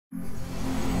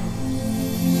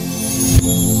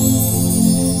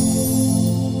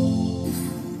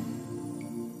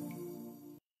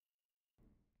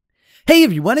Hey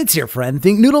everyone, it's your friend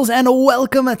Think Noodles, and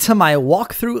welcome to my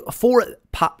walkthrough for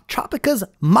Poptropica's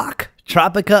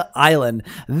Mocktropica Island.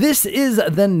 This is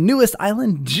the newest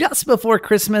island just before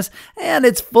Christmas, and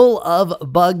it's full of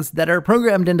bugs that are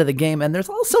programmed into the game, and there's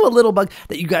also a little bug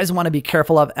that you guys want to be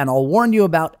careful of, and I'll warn you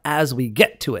about as we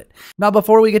get to it. Now,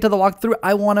 before we get to the walkthrough,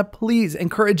 I want to please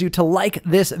encourage you to like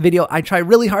this video. I try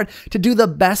really hard to do the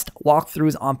best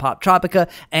walkthroughs on Poptropica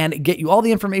and get you all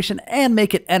the information and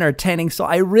make it entertaining, so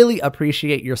I really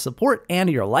appreciate your support and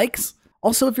your likes.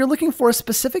 Also, if you're looking for a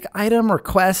specific item or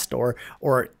quest or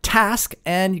task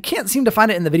and you can't seem to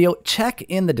find it in the video, check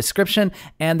in the description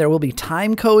and there will be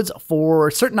time codes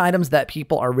for certain items that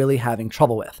people are really having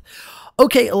trouble with.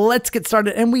 Okay, let's get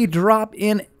started, and we drop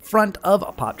in front of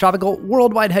Poptropica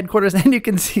Worldwide Headquarters, and you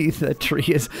can see the tree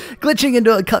is glitching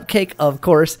into a cupcake, of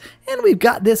course, and we've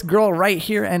got this girl right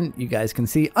here, and you guys can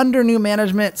see under new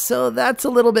management, so that's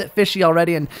a little bit fishy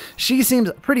already, and she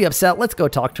seems pretty upset. Let's go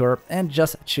talk to her and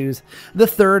just choose the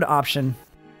third option.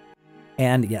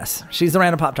 And yes, she's the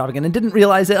random Poptropica and didn't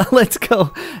realize it. Let's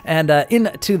go and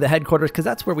into the headquarters, because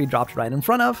that's where we dropped right in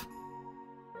front of.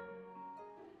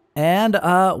 And,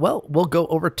 well, we'll go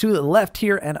over to the left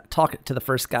here and talk to the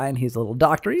first guy, and he's a little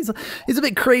doctor. He's a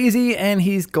bit crazy, and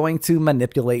he's going to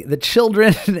manipulate the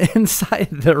children inside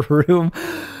the room,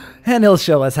 and he'll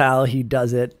show us how he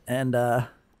does it, and,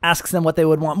 asks them what they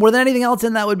would want. More than anything else,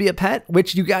 and that would be a pet,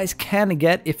 which you guys can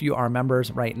get if you are members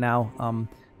right now.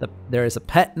 There is a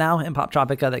pet now in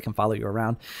Poptropica that can follow you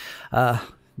around.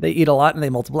 They eat a lot and they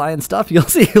multiply and stuff. You'll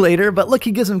see later. But look,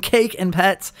 he gives them cake and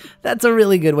pets. That's a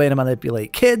really good way to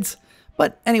manipulate kids.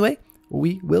 But anyway,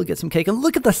 we will get some cake. And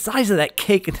look at the size of that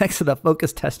cake next to the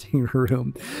focus testing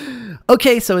room.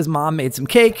 Okay, so his mom made some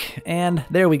cake. And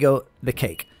there we go, the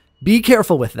cake. Be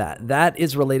careful with that. That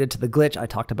is related to the glitch I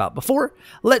talked about before.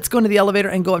 Let's go into the elevator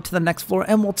and go up to the next floor,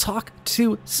 and we'll talk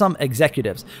to some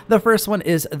executives. The first one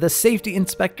is the safety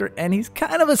inspector, and he's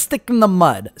kind of a stick in the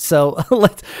mud. So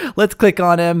let's click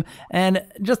on him and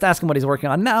just ask him what he's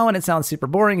working on now, and it sounds super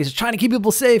boring. He's just trying to keep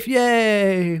people safe.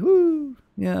 Yay! Woo!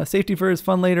 Yeah, safety first,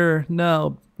 fun later.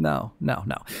 No. All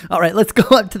right, let's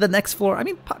go up to the next floor. I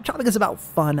mean, Poptropica is about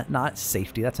fun, not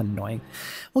safety. That's annoying.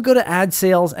 We'll go to ad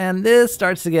sales, and this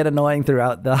starts to get annoying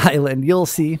throughout the island. You'll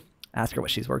see. Ask her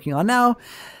what she's working on now,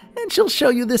 and she'll show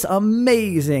you this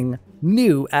amazing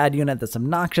new ad unit that's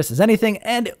obnoxious as anything,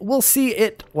 and we'll see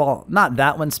it, well, not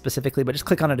that one specifically, but just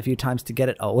click on it a few times to get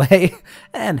it away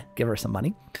and give her some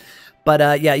money.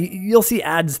 But yeah, you'll see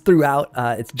ads throughout.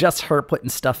 It's just her putting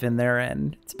stuff in there,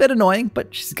 and it's a bit annoying,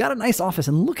 but she's got a nice office.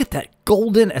 And look at that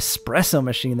golden espresso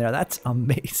machine there. That's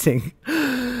amazing.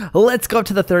 Let's go up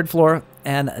to the third floor,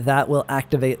 and that will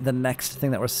activate the next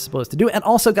thing that we're supposed to do. And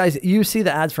also, guys, you see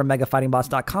the ads from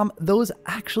megafightingboss.com. Those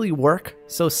actually work.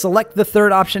 So select the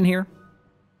third option here.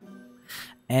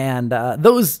 And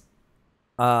those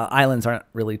islands aren't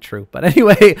really true. But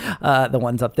anyway, the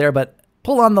ones up there. But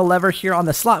pull on the lever here on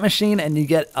the slot machine, and you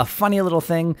get a funny little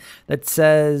thing that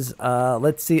says,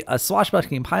 let's see, a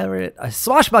swashbuckling pirate. A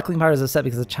swashbuckling pirate is a set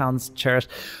because the child's cherished.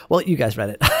 Well, you guys read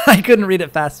it. I couldn't read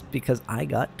it fast because I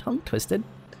got tongue twisted.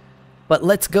 But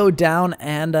let's go down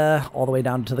and all the way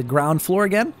down to the ground floor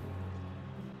again.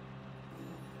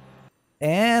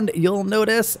 And you'll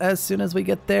notice as soon as we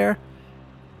get there,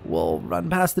 we'll run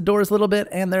past the doors a little bit,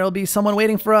 and there'll be someone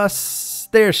waiting for us.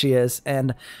 There she is,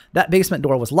 and that basement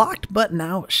door was locked, but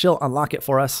now she'll unlock it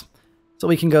for us so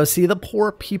we can go see the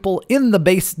poor people in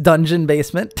the dungeon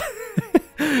basement.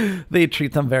 They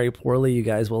treat them very poorly, you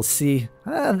guys will see.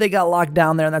 They got locked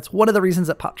down there, and that's one of the reasons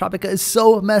that Poptropica is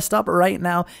so messed up right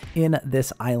now in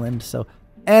this island. So,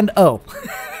 and oh,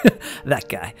 that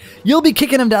guy. You'll be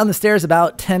kicking him down the stairs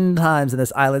about 10 times in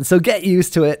this island, so get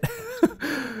used to it.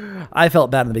 I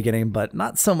felt bad in the beginning, but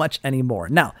not so much anymore.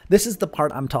 Now, this is the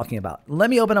part I'm talking about. Let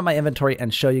me open up my inventory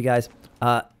and show you guys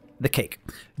the cake.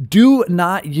 Do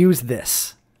not use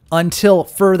this until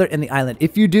further in the island.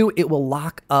 If you do, it will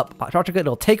lock up Poptropica.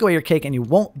 It'll take away your cake, and you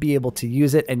won't be able to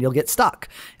use it, and you'll get stuck.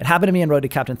 It happened to me in Road to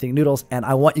Captain Think Noodles, and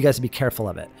I want you guys to be careful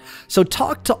of it. So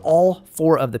talk to all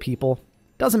 4 of the people.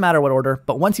 Doesn't matter what order,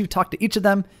 but once you've talked to each of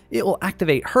them, it will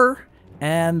activate her,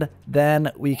 and then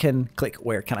we can click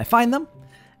where can I find them?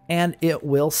 And it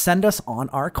will send us on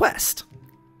our quest.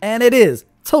 And it is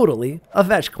totally a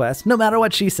fetch quest, no matter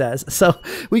what she says. So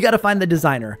we got to find the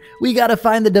designer, we got to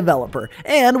find the developer,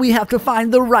 and we have to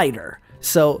find the writer.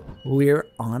 So we're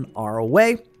on our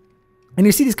way. And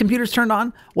you see these computers turned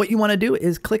on. What you want to do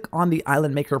is click on the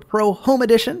Island Maker Pro Home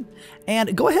Edition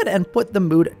and go ahead and put the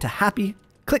mood to happy.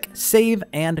 Click save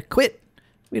and quit.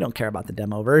 We don't care about the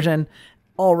demo version.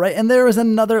 All right, and there is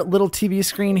another little TV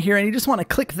screen here, and you just want to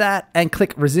click that and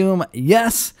click resume,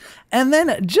 yes, and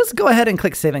then just go ahead and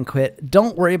click save and quit.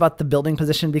 Don't worry about the building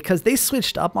position because they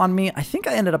switched up on me. I think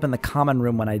I ended up in the common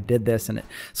room when I did this, and it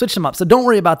switched them up, so don't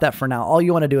worry about that for now. All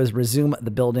you want to do is resume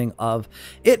the building of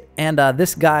it, and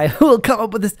this guy will come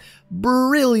up with this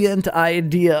brilliant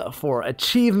idea for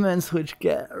achievements, which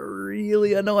get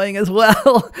really annoying as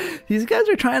well. These guys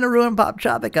are trying to ruin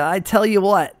Poptropica, I tell you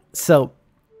what. So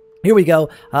here we go.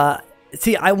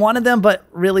 See, I wanted them, but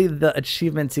really the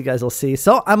achievements you guys will see.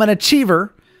 So I'm an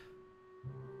achiever,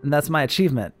 and that's my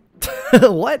achievement.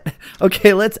 What?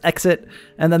 Okay, let's exit.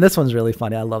 And then this one's really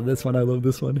funny. I love this one. I love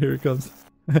this one. Here it comes.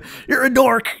 You're a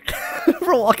dork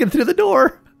for walking through the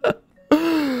door.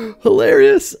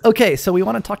 Hilarious. Okay, so we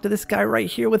want to talk to this guy right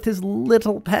here with his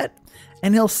little pet,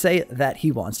 and he'll say that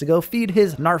he wants to go feed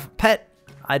his Narf pet.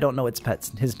 I don't know his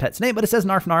pet's name, but it says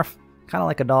Narf Narf. Kind of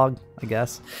like a dog, I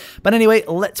guess. But anyway,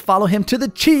 let's follow him to the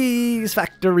cheese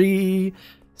factory.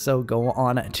 So go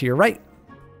on to your right.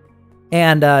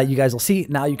 And you guys will see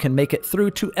now you can make it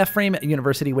through to Ephraim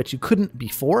University, which you couldn't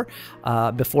before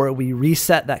we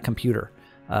reset that computer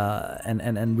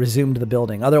and resumed the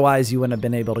building. Otherwise, you wouldn't have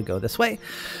been able to go this way.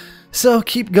 So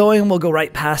keep going, we'll go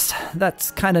right past.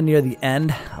 That's kind of near the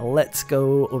end. Let's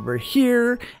go over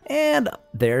here, and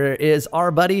there is our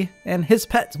buddy, and his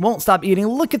pets won't stop eating.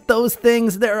 Look at those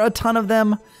things, there are a ton of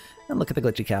them. And look at the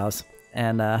glitchy cows.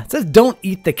 And it says don't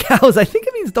eat the cows. I think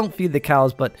it means don't feed the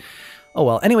cows, but oh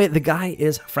well. Anyway, the guy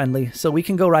is friendly, so we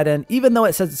can go right in. Even though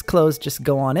it says it's closed, just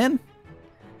go on in.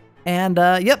 And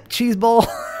yep, cheese bowl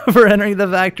for entering the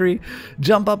factory.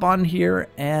 Jump up on here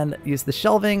and use the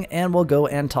shelving, and we'll go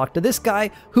and talk to this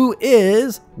guy who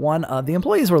is one of the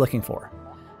employees we're looking for.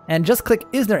 And just click,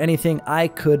 is there anything I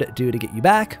could do to get you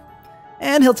back?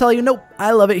 And he'll tell you, nope,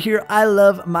 I love it here. I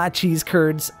love my cheese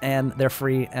curds, and they're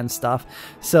free and stuff.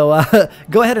 So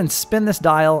go ahead and spin this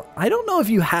dial. I don't know if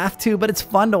you have to, but it's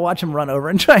fun to watch him run over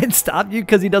and try and stop you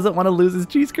because he doesn't want to lose his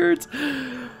cheese curds.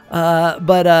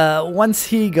 But once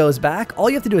he goes back, all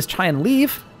you have to do is try and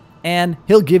leave, and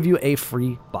he'll give you a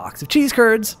free box of cheese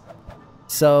curds.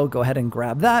 So go ahead and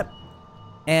grab that,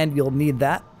 and you'll need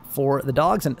that for the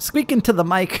dogs. And squeak into the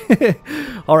mic.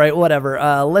 All right,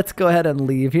 whatever. Let's go ahead and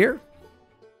leave here.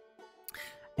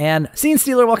 And scene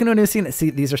stealer, walking to a new scene. See,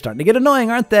 these are starting to get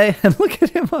annoying, aren't they? And look at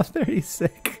him up there, he's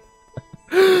sick.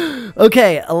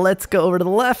 Okay, let's go over to the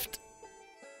left.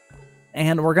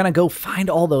 And we're going to go find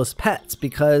all those pets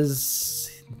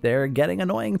because they're getting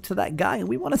annoying to that guy. And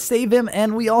we want to save him.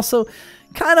 And we also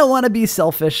kind of want to be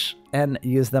selfish and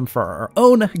use them for our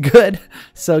own good.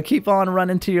 So keep on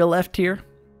running to your left here.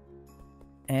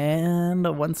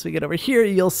 And once we get over here,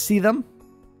 you'll see them.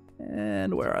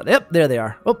 And where are they? Yep, there they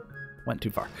are. Oh, went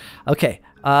too far. Okay.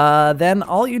 Then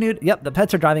all you need, yep, the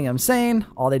pets are driving him insane.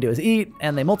 All they do is eat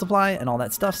and they multiply and all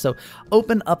that stuff. So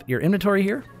open up your inventory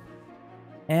here.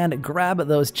 And grab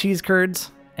those cheese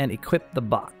curds and equip the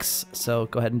box. So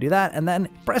go ahead and do that. And then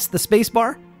press the space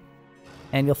bar.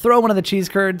 And you'll throw one of the cheese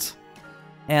curds.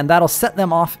 And that'll set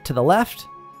them off to the left.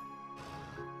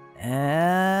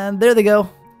 And there they go.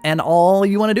 And all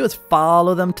you want to do is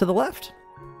follow them to the left.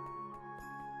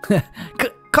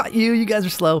 Caught you. You guys are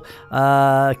slow.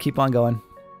 Keep on going.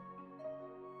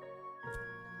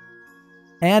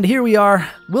 And here we are.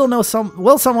 Will no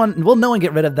one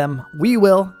get rid of them? We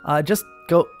will. Just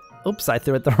go. Oops, I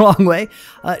threw it the wrong way.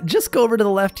 Just go over to the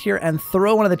left here and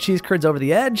throw one of the cheese curds over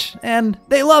the edge. And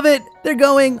they love it. They're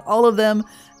going, all of them.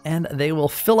 And they will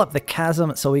fill up the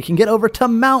chasm so we can get over to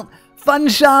Mount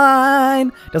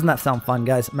Funshine. Doesn't that sound fun,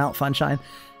 guys? Mount Funshine.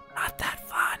 Not that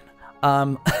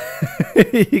fun.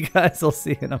 You guys will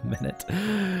see in a minute.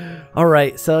 All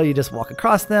right, so you just walk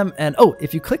across them. And oh,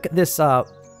 if you click this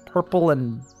purple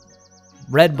and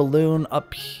red balloon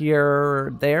up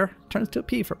here, there, turns to a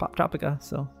P for Poptropica,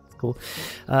 so it's cool.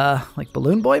 Like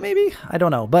Balloon Boy, maybe? I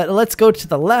don't know, but let's go to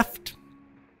the left.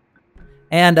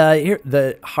 And here,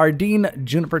 the Hardin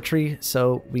juniper tree,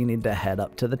 so we need to head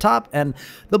up to the top. And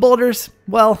the boulders,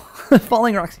 well,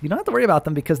 falling rocks, you don't have to worry about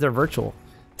them because they're virtual.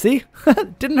 See?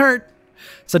 Didn't hurt.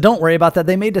 So don't worry about that.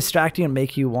 They may distract you and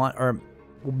make you want, or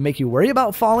make you worry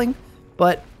about falling,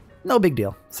 but no big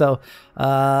deal. So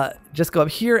just go up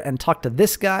here and talk to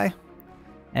this guy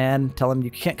and tell him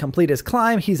you can't complete his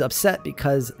climb. He's upset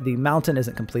because the mountain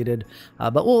isn't completed,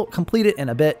 but we'll complete it in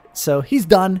a bit. So he's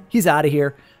done. He's out of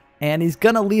here, and he's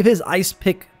going to leave his ice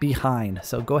pick behind.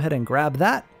 So go ahead and grab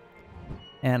that.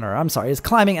 And, or I'm sorry, his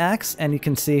climbing axe. And you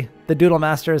can see the Doodle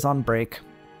Master is on break.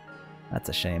 That's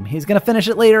a shame. He's going to finish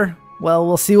it later. Well,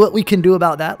 we'll see what we can do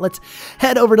about that. Let's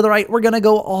head over to the right. We're going to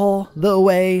go all the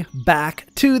way back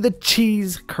to the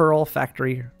cheese curl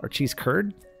factory, or cheese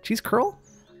curd? Cheese curl?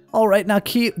 All right, now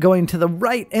keep going to the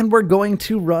right, and we're going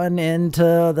to run into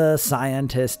the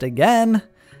scientist again.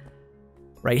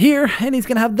 Right here, and he's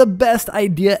going to have the best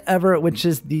idea ever, which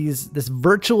is this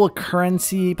virtual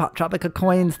currency Poptropica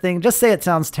coins thing. Just say it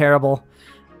sounds terrible.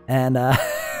 And,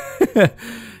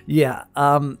 yeah,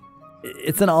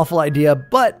 it's an awful idea,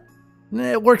 but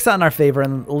it works out in our favor a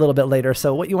little bit later.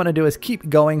 So what you want to do is keep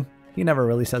going. He never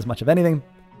really says much of anything.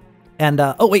 And,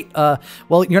 oh, wait,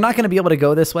 well, you're not going to be able to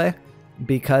go this way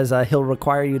because he'll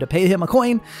require you to pay him a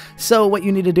coin. So what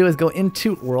you need to do is go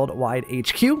into Worldwide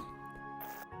HQ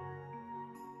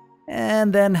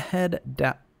and then head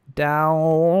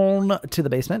down to the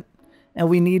basement. And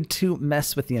we need to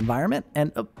mess with the environment.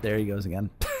 And, oh, there he goes again.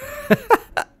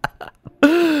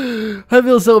 I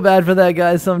feel so bad for that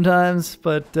guy sometimes,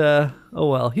 but oh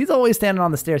well. He's always standing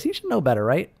on the stairs. He should know better,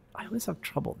 right? I always have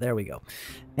trouble. There we go.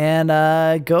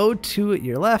 And go to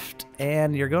your left,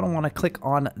 and you're going to want to click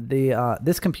on the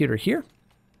this computer here.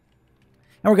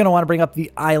 And we're going to want to bring up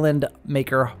the Island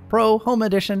Maker Pro Home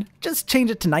Edition. Just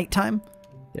change it to nighttime.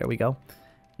 There we go.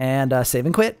 And save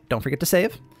and quit. Don't forget to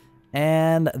save.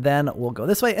 And then we'll go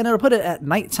this way, and it'll put it at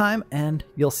nighttime, and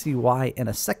you'll see why in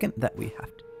a second that we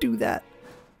have to do that.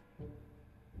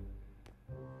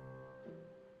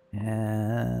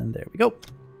 And there we go.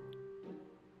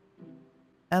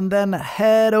 And then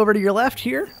head over to your left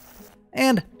here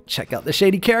and check out the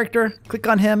shady character. Click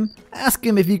on him, ask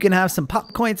him if you can have some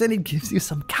pop coins, and he gives you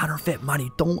some counterfeit money.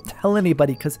 Don't tell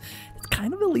anybody because it's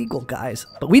kind of illegal, guys.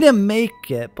 But we didn't make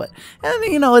it, but and,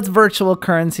 you know, it's virtual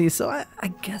currency, so I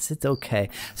guess it's okay.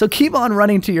 So keep on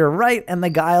running to your right, and the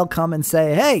guy will come and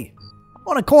say, hey, I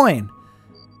want a coin.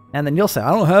 And then you'll say,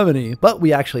 I don't have any, but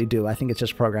we actually do. I think it's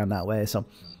just programmed that way. So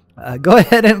go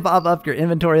ahead and pop up your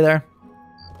inventory there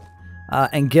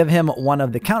and give him one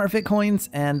of the counterfeit coins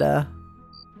and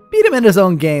beat him in his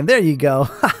own game. There you go.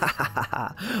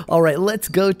 All right, let's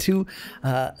go to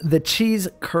the cheese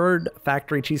curd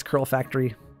factory, cheese curl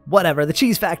factory, whatever, the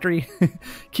cheese factory.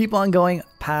 Keep on going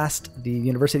past the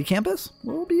university campus.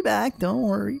 We'll be back. Don't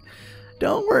worry.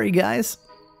 Don't worry, guys.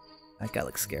 That guy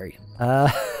looks scary.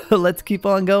 Let's keep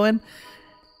on going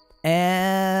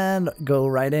and go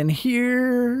right in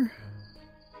here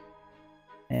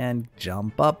and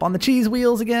jump up on the cheese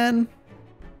wheels again.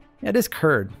 Yeah, it is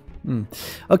curd.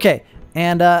 Okay,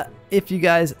 and if you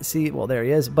guys see, well, there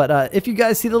he is, but if you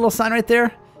guys see the little sign right there,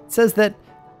 it says that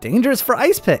dangerous for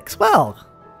ice picks. Well,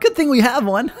 good thing we have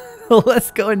one.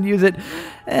 Let's go and use it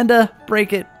and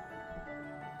break it.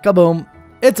 Kaboom.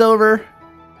 It's over.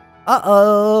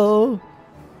 Uh-oh.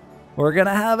 We're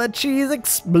gonna have a cheese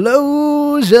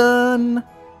explosion.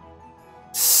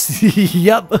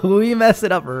 Yup, we messed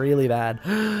it up really bad.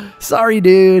 Sorry,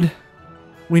 dude.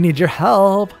 We need your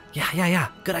help. Yeah.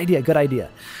 Good idea.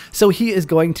 So he is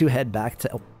going to head back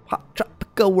to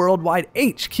Poptropica Worldwide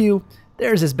HQ.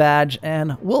 There's his badge,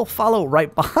 and we'll follow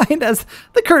right behind as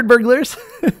the curd burglars.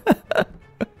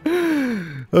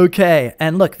 Okay,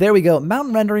 and look, there we go.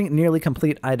 Mountain rendering nearly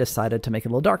complete. I decided to make it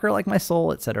a little darker like my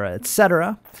soul, etc.,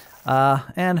 etc.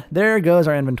 And there goes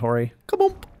our inventory.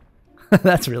 Kaboom!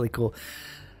 That's really cool.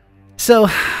 So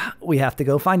we have to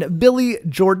go find Billy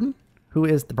Jordan, who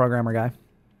is the programmer guy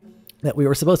that we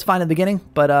were supposed to find at the beginning,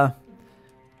 but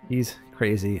he's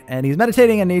crazy. And he's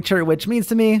meditating in nature, which means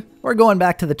to me, we're going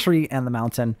back to the tree and the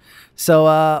mountain.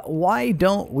 So why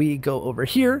don't we go over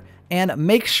here and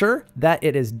make sure that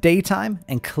it is daytime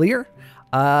and clear?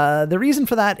 The reason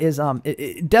for that is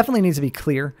it definitely needs to be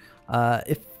clear.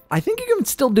 I think you can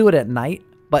still do it at night,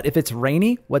 but if it's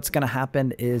rainy, what's going to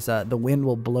happen is the wind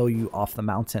will blow you off the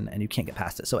mountain and you can't get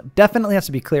past it. So it definitely has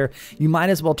to be clear. You might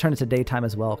as well turn it to daytime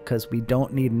as well because we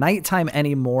don't need nighttime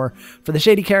anymore for the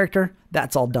shady character.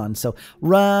 That's all done. So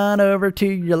run over to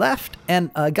your left.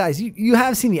 And guys, you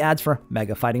have seen the ads for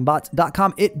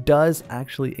megafightingbots.com. It does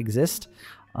actually exist.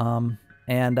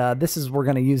 This is, we're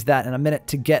going to use that in a minute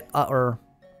to get, or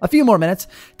a few more minutes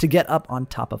to get up on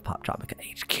top of Poptropica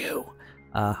HQ.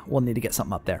 We'll need to get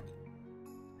something up there.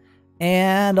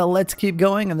 And let's keep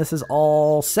going. And this is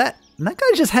all set. And that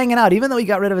guy's just hanging out. Even though he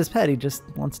got rid of his pet, he just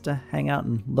wants to hang out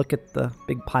and look at the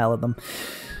big pile of them.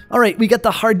 All right, we got the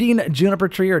Hardin juniper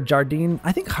tree, or Jardine.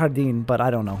 I think Hardin, but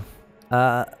I don't know.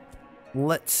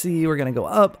 Let's see. We're going to go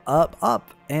up, up,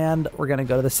 up. And we're going to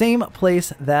go to the same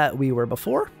place that we were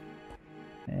before.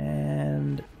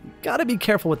 And got to be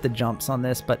careful with the jumps on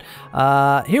this. But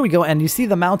here we go. And you see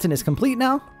the mountain is complete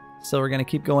now. So we're going to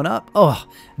keep going up. Oh,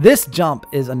 this jump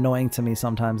is annoying to me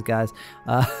sometimes, guys,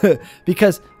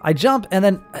 because I jump and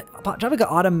then Poptropica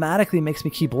automatically makes me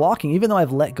keep walking, even though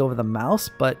I've let go of the mouse.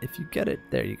 But if you get it,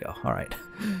 there you go. All right.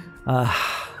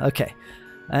 Okay.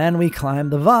 And we climb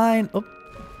the vine. Oh,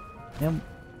 and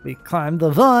we climb the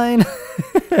vine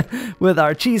with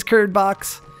our cheese curd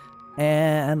box.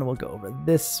 And we'll go over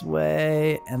this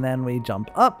way. And then we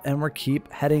jump up and we'll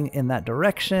keep heading in that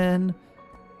direction.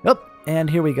 Yep. And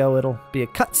here we go. It'll be a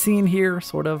cutscene here,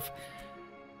 sort of.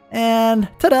 And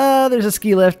ta-da! There's a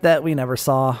ski lift that we never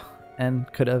saw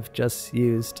and could have just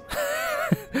used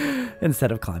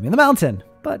instead of climbing the mountain.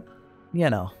 But,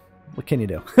 you know, what can you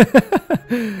do?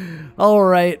 All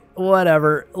right,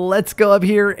 whatever. Let's go up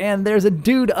here. And there's a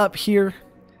dude up here.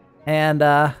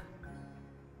 And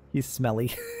he's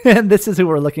smelly. And this is who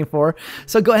we're looking for.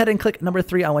 So go ahead and click number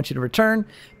 3. I want you to return.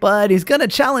 But he's going to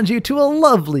challenge you to a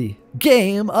lovely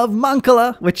game of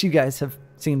Mancala, which you guys have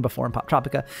seen before in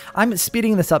Poptropica. I'm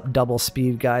speeding this up double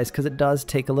speed, guys, because it does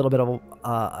take a little bit of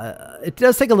it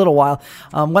does take a little while.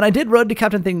 When I did Road to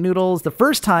Captain Think Noodles the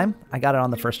first time, I got it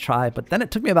on the first try, but then it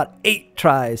took me about 8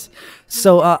 tries.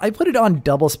 So I put it on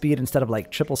double speed instead of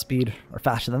like triple speed or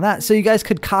faster than that, so you guys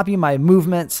could copy my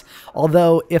movements.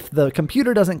 Although if the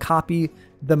computer doesn't copy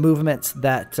the movements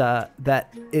that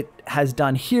that it has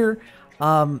done here,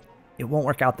 it won't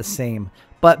work out the same.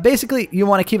 But basically, you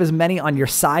want to keep as many on your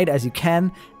side as you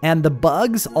can, and the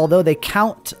bugs, although they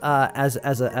count as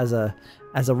a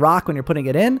rock when you're putting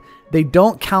it in, they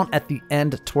don't count at the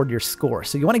end toward your score.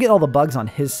 So you want to get all the bugs on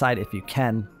his side if you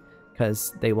can,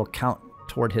 because they will count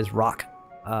toward his rock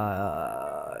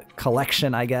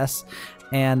collection, I guess.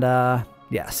 And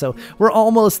yeah, so we're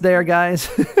almost there, guys.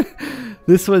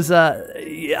 This was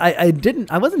I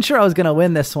wasn't sure I was gonna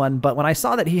win this one, but when I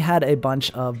saw that he had a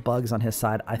bunch of bugs on his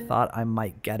side, I thought I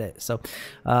might get it. So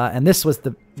and this was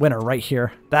the winner right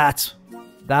here. That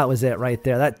was it right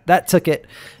there. That took it.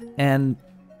 And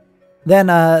then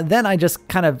I just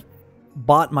kind of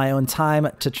bought my own time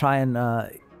to try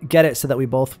and get it so that we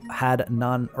both had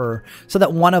none, or so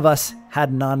that one of us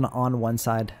had none on one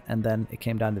side, and then it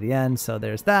came down to the end. So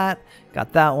there's that.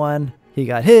 Got that one. He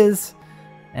got his.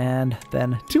 And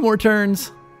then 2 more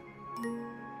turns.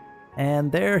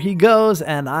 And there he goes.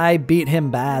 And I beat him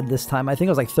bad this time. I think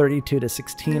it was like 32 to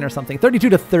 16 or something. 32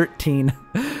 to 13.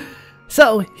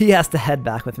 So he has to head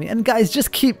back with me. And guys,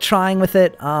 just keep trying with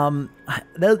it.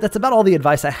 That's about all the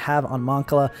advice I have on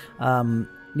Mancala.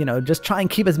 You know, just try and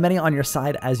keep as many on your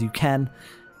side as you can.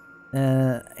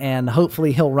 And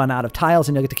hopefully he'll run out of tiles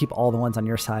and you'll get to keep all the ones on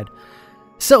your side.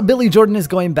 So Billy Jordan is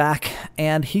going back,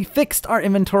 and he fixed our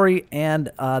inventory,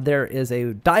 and there is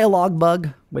a dialogue bug,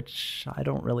 which I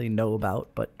don't really know about,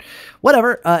 but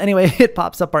whatever. Anyway, it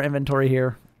pops up our inventory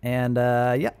here, and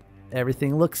yeah,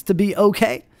 everything looks to be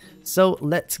okay. So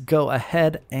let's go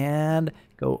ahead and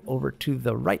go over to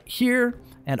the right here.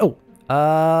 And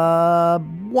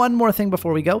one more thing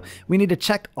before we go. We need to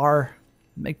check our,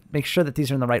 make sure that these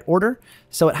are in the right order.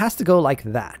 So it has to go like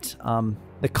that.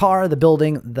 The car, the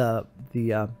building, the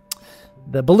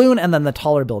balloon, and then the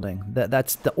taller building.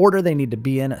 That's the order they need to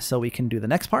be in so we can do the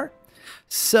next part.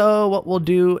 So what we'll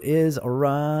do is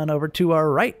run over to our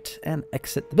right and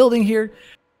exit the building here.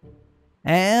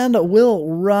 And we'll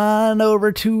run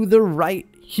over to the right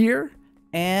here.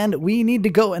 And we need to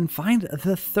go and find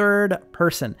the 3rd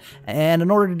person. And in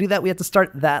order to do that, we have to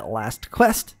start that last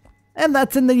quest. And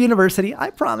that's in the university. I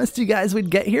promised you guys we'd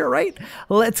get here, right?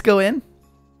 Let's go in.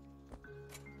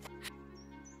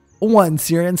 Once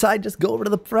you're inside, just go over to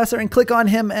the professor and click on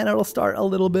him, and it'll start a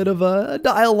little bit of a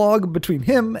dialogue between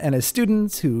him and his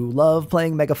students who love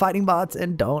playing Mega Fighting Bots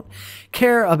and don't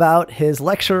care about his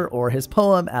lecture or his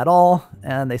poem at all.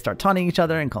 And they start taunting each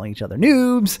other and calling each other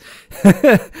noobs.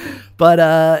 But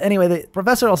anyway, the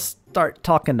professor will start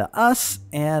talking to us,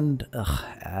 and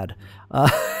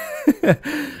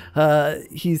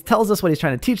he tells us what he's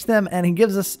trying to teach them, and he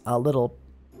gives us a little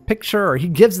picture, or he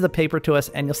gives the paper to us,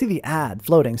 and you'll see the ad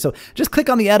floating. So just click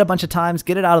on the ad a bunch of times,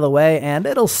 get it out of the way, and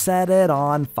it'll set it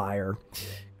on fire.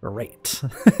 Great.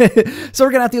 So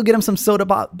we're gonna have to go get him some soda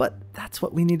pop, but that's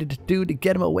what we needed to do to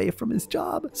get him away from his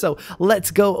job. So let's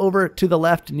go over to the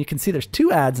left, and you can see there's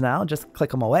 2 ads now. Just click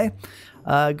them away.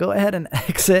 Go ahead and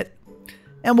exit,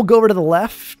 and we'll go over to the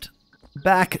left,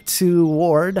 back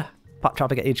toward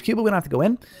Poptropica HQ, but we don't have to go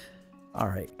in. All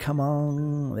right, come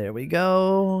on. There we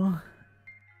go.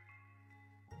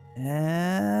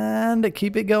 And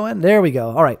keep it going. There we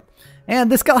go. All right.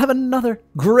 And this guy will have another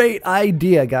great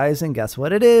idea, guys. And guess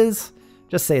what it is?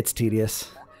 Just say it's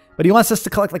tedious. But he wants us to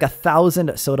collect like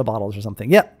 1,000 soda bottles or something.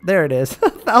 Yep, there it is.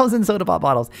 1,000 soda pop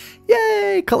bottles.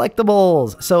 Yay,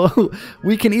 collectibles. So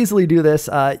we can easily do this.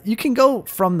 You can go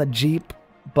from the Jeep,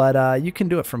 but you can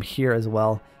do it from here as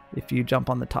well. If you jump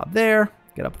on the top there,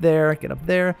 get up there, get up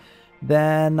there,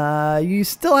 then you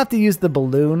still have to use the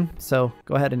balloon. So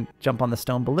go ahead and jump on the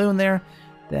stone balloon there.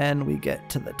 Then we get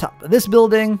to the top of this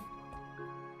building,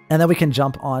 and then we can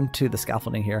jump onto the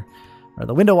scaffolding here, or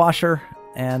the window washer,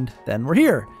 and then we're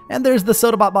here. And there's the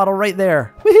soda pop bottle right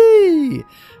there. Whee!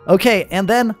 Okay, and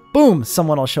then boom,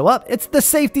 someone will show up. It's the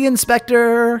safety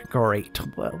inspector. Great.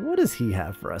 What does he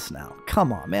have for us now?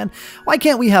 Come on, man. Why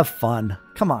can't we have fun?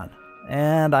 Come on.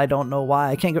 And I don't know why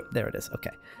I can't go. There it is.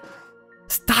 Okay.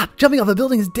 Stop. Jumping off a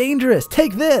building is dangerous.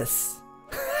 Take this.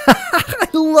 I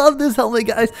love this helmet,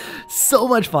 guys. So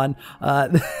much fun.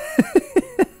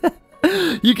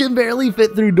 You can barely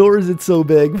fit through doors. It's so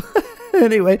big.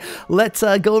 Anyway, let's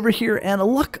go over here and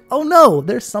look. Oh no,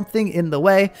 there's something in the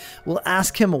way. We'll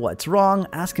ask him what's wrong.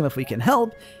 Ask him if we can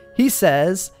help. He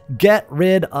says, get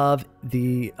rid of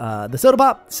the soda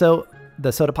pop. So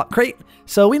the soda pop crate.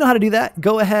 So we know how to do that.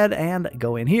 Go ahead and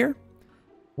go in here.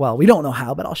 Well, we don't know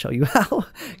how, but I'll show you how.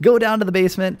 Go down to the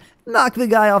basement, knock the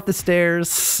guy off the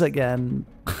stairs again.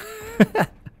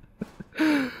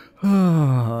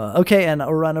 Okay, and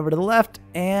run over to the left,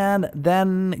 and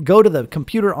then go to the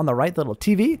computer on the right, the little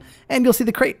TV, and you'll see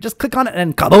the crate. Just click on it,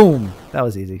 and kaboom! That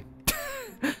was easy.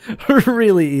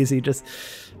 Really easy. Just,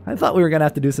 I thought we were gonna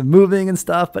have to do some moving and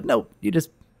stuff, but nope, you just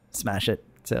smash it.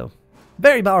 So,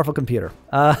 very powerful computer.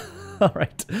 All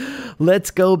right, let's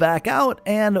go back out,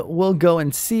 and we'll go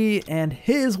and see, and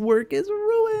his work is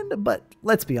ruined, but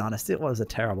let's be honest, it was a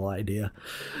terrible idea.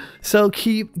 So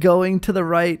keep going to the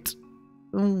right.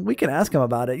 We can ask him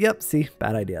about it. Yep, see,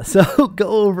 bad idea. So go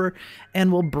over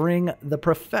and we'll bring the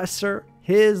professor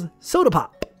his soda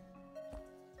pop.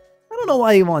 I don't know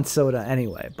why he wants soda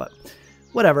anyway, but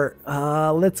whatever.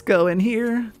 Let's go in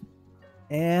here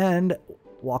and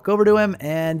walk over to him,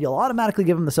 and you'll automatically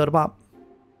give him the soda pop.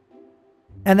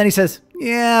 And then he says,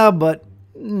 yeah, but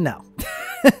no.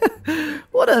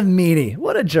 What a meanie.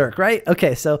 What a jerk, right?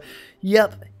 Okay, so,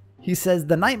 yep. He says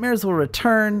the nightmares will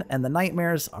return, and the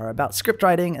nightmares are about script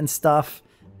writing and stuff.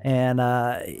 And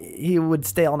he would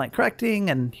stay all night correcting,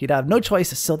 and he'd have no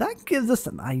choice. So that gives us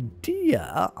an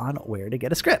idea on where to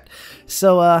get a script.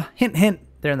 So hint, hint,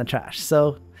 they're in the trash.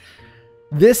 So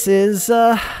this is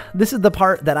the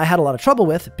part that I had a lot of trouble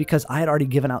with, because I had already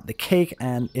given out the cake,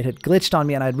 and it had glitched on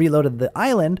me, and I'd reloaded the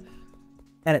island,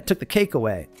 and it took the cake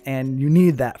away. And you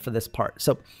need that for this part.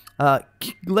 So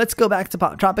let's go back to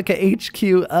Poptropica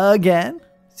HQ again.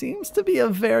 Seems to be a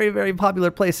very, very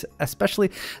popular place, especially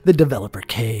the developer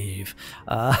cave.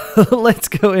 Let's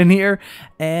go in here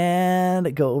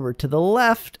and go over to the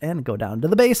left and go down to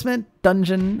the basement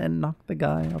dungeon and knock the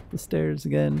guy off the stairs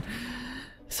again.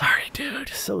 Sorry, dude.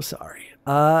 So sorry.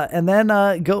 And then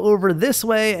go over this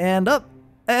way and up.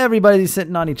 Everybody's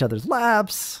sitting on each other's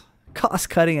laps. Cost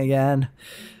cutting again.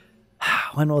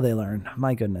 When will they learn?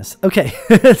 My goodness. Okay,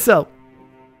 so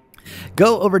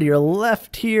go over to your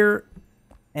left here,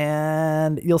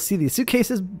 and you'll see these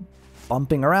suitcases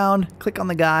bumping around. Click on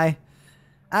the guy.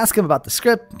 Ask him about the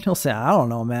script. He'll say, I don't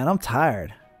know, man. I'm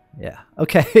tired. Yeah.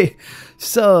 Okay,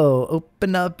 so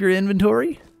open up your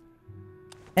inventory.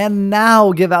 And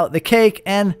now give out the cake,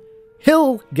 and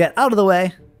he'll get out of the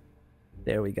way.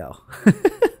 There we go.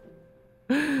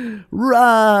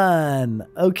 Run!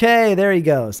 Okay, there he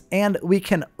goes. And we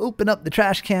can open up the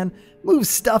trash can, move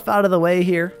stuff out of the way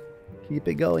here. Keep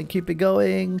it going, keep it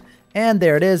going. And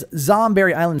there it is,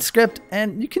 Zomberry Island script.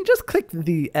 And you can just click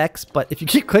the X, but if you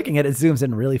keep clicking it, it zooms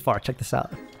in really far. Check this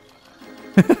out.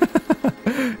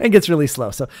 It gets really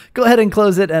slow. So go ahead and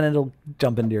close it, and it'll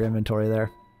jump into your inventory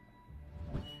there.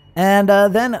 And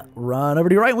then run over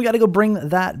to your right. We got to go bring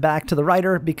that back to the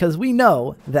writer, because we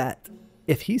know that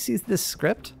if he sees this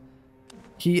script,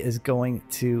 he is going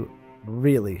to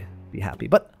really be happy.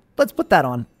 But let's put that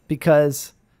on,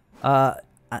 because I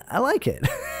like it.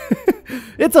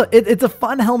 It's a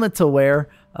fun helmet to wear,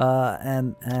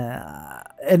 and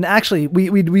actually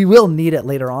we will need it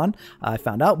later on. I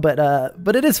found out,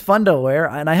 but it is fun to wear,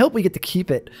 and I hope we get to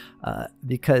keep it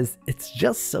because it's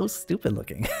just so stupid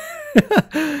looking.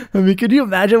 I mean, could you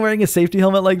imagine wearing a safety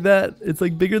helmet like that? It's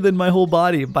like bigger than my whole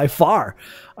body by far.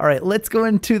 All right, let's go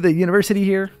into the university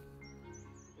here,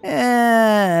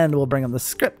 and we'll bring him the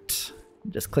script.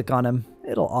 Just click on him.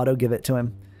 It'll auto give it to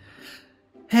him.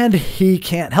 And he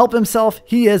can't help himself.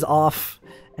 He is off.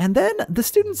 And then the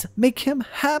students make him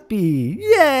happy.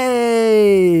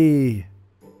 Yay!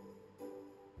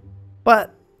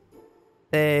 But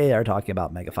they are talking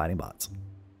about mega fighting bots.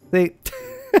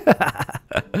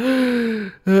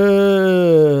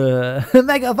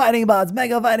 Mega fighting bots,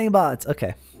 mega fighting bots.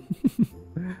 Okay.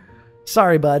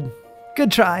 Sorry, bud.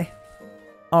 Good try.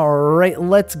 All right,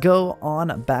 let's go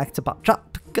on back to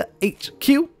Poptropica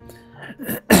HQ.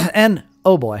 And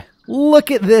oh boy,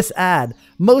 look at this ad.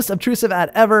 Most obtrusive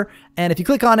ad ever. And if you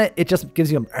click on it, it just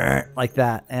gives you a like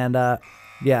that. And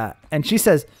yeah, and she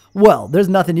says, well, there's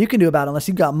nothing you can do about it unless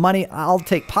you've got money. I'll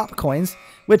take pop coins,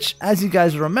 which, as you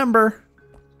guys remember,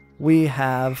 we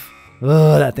have,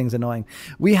 that thing's annoying.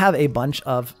 We have a bunch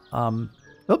of,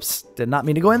 oops, did not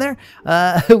mean to go in there.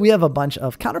 We have a bunch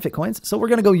of counterfeit coins, so we're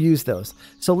going to go use those.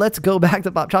 So let's go back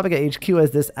to Poptropica HQ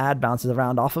as this ad bounces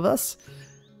around off of us.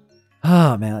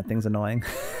 Oh, man, that thing's annoying.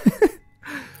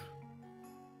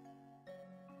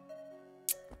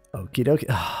 Okie dokie.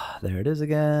 Oh, there it is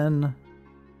again.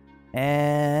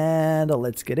 And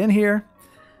let's get in here.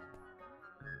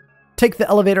 Take the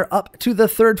elevator up to the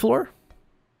 3rd floor.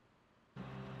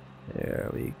 There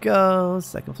we go.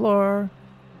 2nd floor.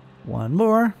 One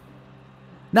more.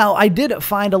 Now, I did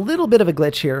find a little bit of a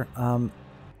glitch here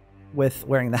with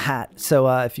wearing the hat. So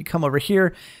if you come over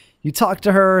here, you talk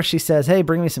to her. She says, hey,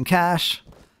 bring me some cash.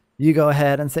 You go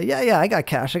ahead and say, yeah, I got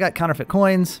cash. I got counterfeit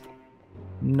coins.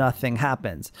 Nothing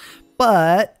happens.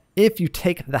 But if you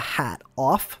take the hat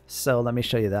off, so let me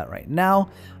show you that right now.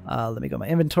 Let me go to my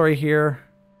inventory here.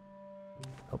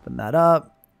 Open that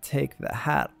up. Take the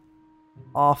hat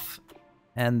off.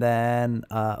 And then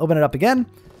open it up again.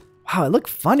 Wow, I look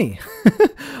funny.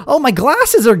 Oh, my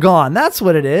glasses are gone. That's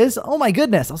what it is. Oh, my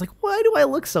goodness. I was like, why do I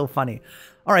look so funny?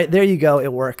 All right, there you go.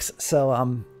 It works.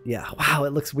 So, yeah. Wow,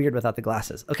 it looks weird without the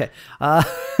glasses. Okay.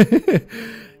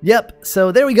 Yep.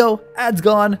 So there we go. Ad's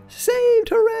gone. Saved.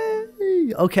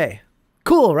 Hooray. Okay.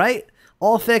 Cool, right?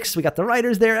 All fixed. We got the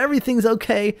writers there. Everything's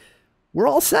okay. We're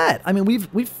all set. I mean,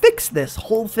 we've fixed this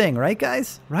whole thing, right,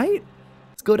 guys? Right?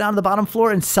 Let's go down to the bottom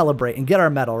floor and celebrate and get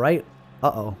our medal, right?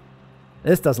 Uh-oh.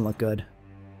 This doesn't look good.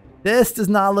 This does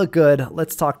not look good.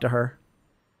 Let's talk to her.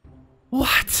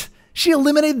 What? She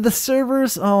eliminated the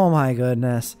servers? Oh my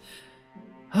goodness.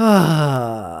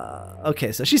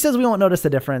 Okay, so she says we won't notice the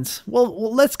difference.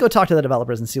 Well, let's go talk to the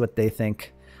developers and see what they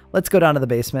think. Let's go down to the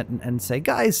basement and say,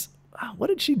 guys, what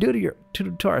did she do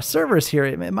to our servers here?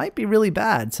 It might be really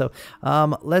bad. So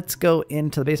let's go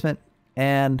into the basement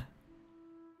and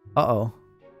uh-oh.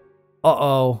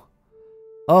 Uh-oh.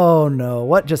 Oh no,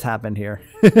 what just happened here?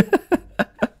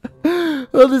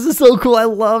 Oh, this is so cool. I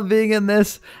love being in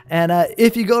this. And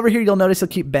if you go over here, you'll notice you'll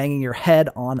keep banging your head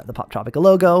on the Poptropica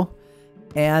logo.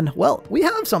 And, well, we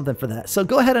have something for that. So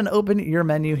go ahead and open your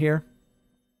menu here.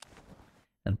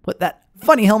 And put that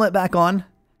funny helmet back on.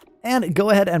 And go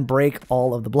ahead and break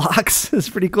all of the blocks. It's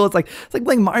pretty cool. It's like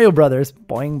playing Mario Brothers.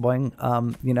 Boing,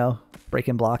 boing, you know,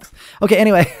 breaking blocks. Okay,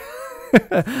 anyway.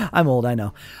 I'm old, I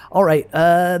know. All right,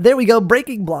 there we go.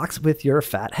 Breaking blocks with your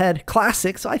fat head.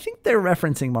 Classic. So I think they're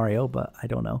referencing Mario, but I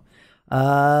don't know.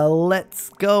 Let's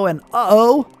go and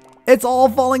uh-oh, it's all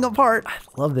falling apart. I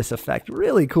love this effect.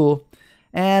 Really cool.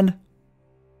 And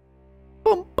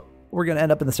boom, we're going to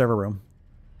end up in the server room.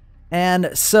 And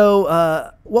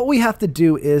so what we have to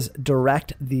do is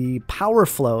direct the power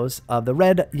flows of the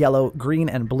red, yellow, green,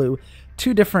 and blue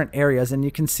to different areas. And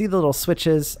you can see the little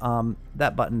switches.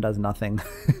 That button does nothing.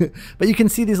 But you can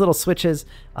see these little switches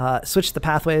switch the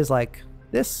pathways like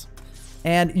this.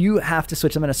 And you have to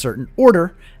switch them in a certain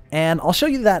order. And I'll show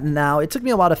you that now. It took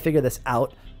me a while to figure this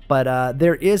out. But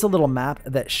there is a little map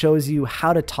that shows you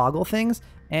how to toggle things.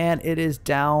 And it is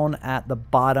down at the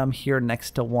bottom here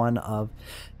next to one of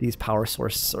these power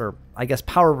source, or I guess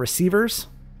power receivers,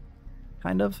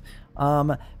 kind of.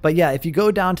 But yeah, if you go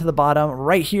down to the bottom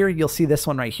right here, you'll see this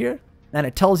one right here. And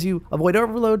it tells you avoid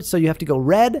overload. So you have to go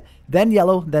red, then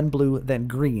yellow, then blue, then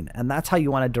green. And that's how you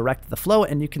want to direct the flow.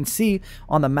 And you can see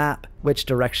on the map which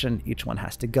direction each one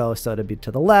has to go. So it'd be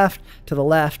to the left,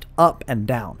 up, and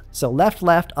down. So left,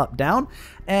 up, down.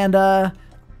 And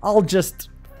I'll just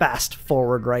fast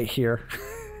forward right here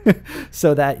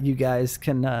so that you guys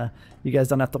can you guys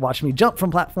don't have to watch me jump from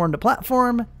platform to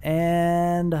platform.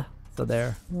 And so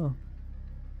there. Oh.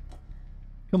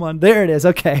 Come on, there it is.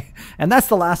 Okay, and that's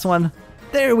the last one.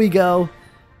 There we go.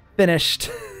 Finished.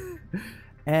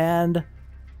 And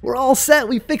we're all set.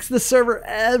 We fixed the server.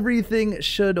 Everything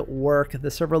should work.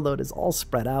 The server load is all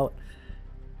spread out.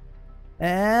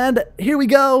 And here we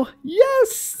go.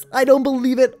 Yes! I don't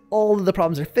believe it. All of the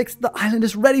problems are fixed. The island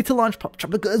is ready to launch.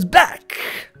 Poptropica is back.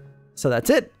 So that's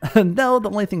it. No, the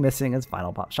only thing missing is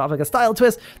final Poptropica style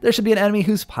twist. There should be an enemy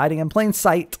who's hiding in plain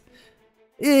sight.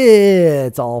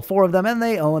 It's all four of them, and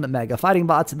they own mega fighting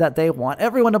bots that they want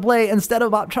everyone to play instead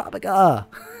of Poptropica.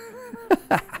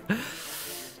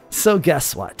 So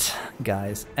guess what,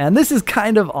 guys? And this is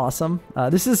kind of awesome.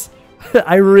 This is,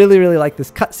 I really, really like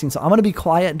this cutscene. So I'm going to be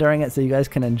quiet during it so you guys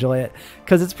can enjoy it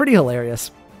because it's pretty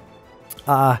hilarious.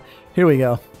 Here we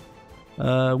go.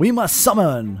 We must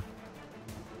summon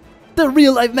the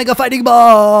real life mega fighting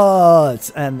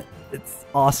bots. And it's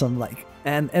awesome. Like,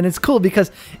 and it's cool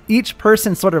because each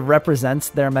person sort of represents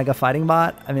their mega fighting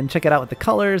bot. I mean, check it out with the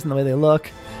colors and the way they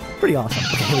look. Pretty awesome.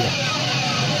 Okay, here we go.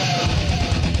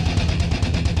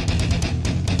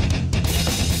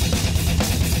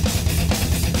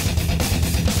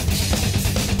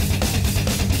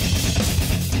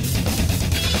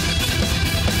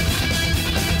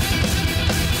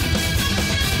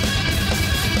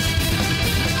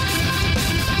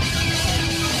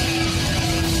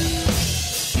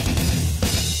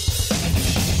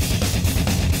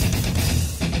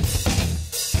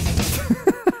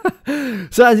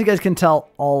 So as you guys can tell,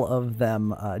 all of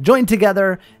them joined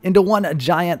together into one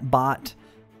giant bot,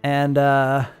 and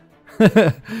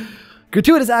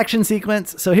gratuitous action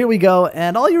sequence. So here we go,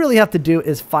 and all you really have to do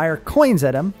is fire coins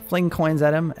at him, fling coins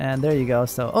at him, and there you go.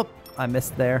 So, oh, I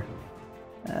missed there.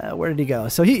 Where did he go?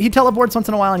 So he teleports once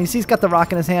in a while, and you see he's got the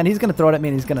rock in his hand. He's going to throw it at me,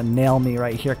 and he's going to nail me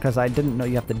right here because I didn't know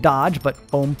you have to dodge, but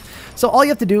boom. So all you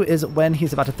have to do is when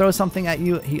he's about to throw something at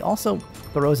you, he also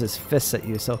throws his fists at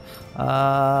you. So,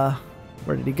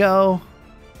 where did he go?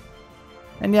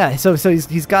 And yeah, so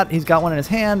he's got one in his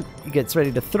hand. He gets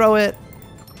ready to throw it,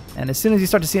 and as soon as you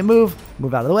start to see him move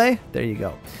out of the way. There you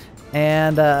go.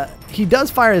 And he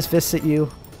does fire his fists at you,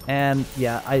 and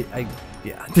yeah, I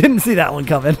didn't see that one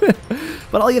coming.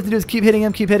 But all you have to do is keep hitting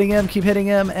him, keep hitting him, keep hitting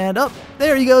him, and up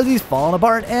there he goes. He's falling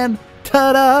apart, and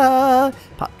ta-da!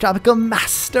 Poptropica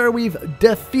Master, we've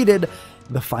defeated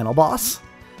the final boss,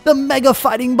 the Mega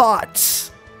Fighting Bots,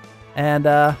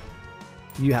 and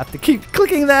you have to keep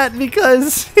clicking that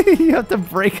because you have to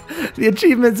break the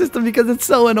achievement system because it's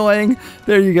so annoying.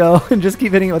 There you go. And just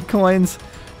keep hitting it with coins.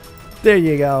 There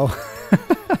you go.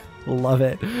 Love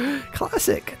it.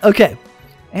 Classic. Okay.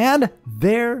 And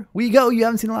there we go. You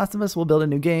haven't seen The Last of Us. We'll build a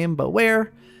new game, but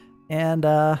where? And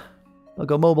I'll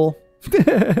go mobile.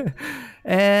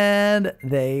 And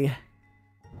they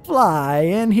fly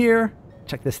in here.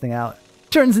 Check this thing out.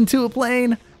 Turns into a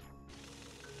plane.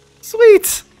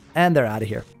 Sweet. And they're out of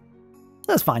here.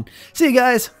 That's fine. See you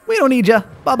guys. We don't need you.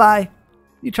 Bye-bye.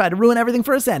 You tried to ruin everything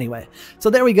for us anyway. So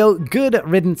there we go. Good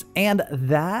riddance. And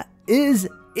that is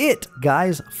it,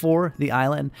 guys, for the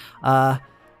island. The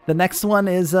next one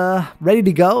is ready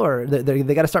to go, or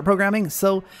they got to start programming.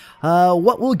 So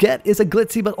what we'll get is a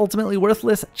glitzy but ultimately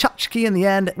worthless tchotchke in the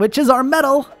end, which is our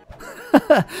medal.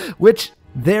 Which...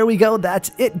 there we go. That's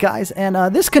it, guys. And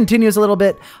this continues a little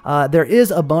bit. There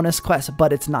is a bonus quest,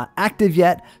 but it's not active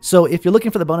yet. So if you're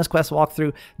looking for the bonus quest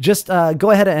walkthrough, just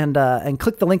go ahead and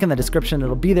click the link in the description.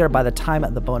 It'll be there by the time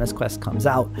the bonus quest comes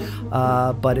out,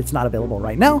 but it's not available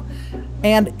right now.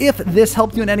 And if this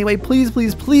helped you in any way, please,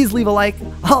 please, please leave a like.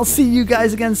 I'll see you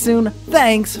guys again soon.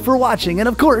 Thanks for watching. And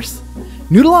of course,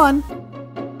 noodle on.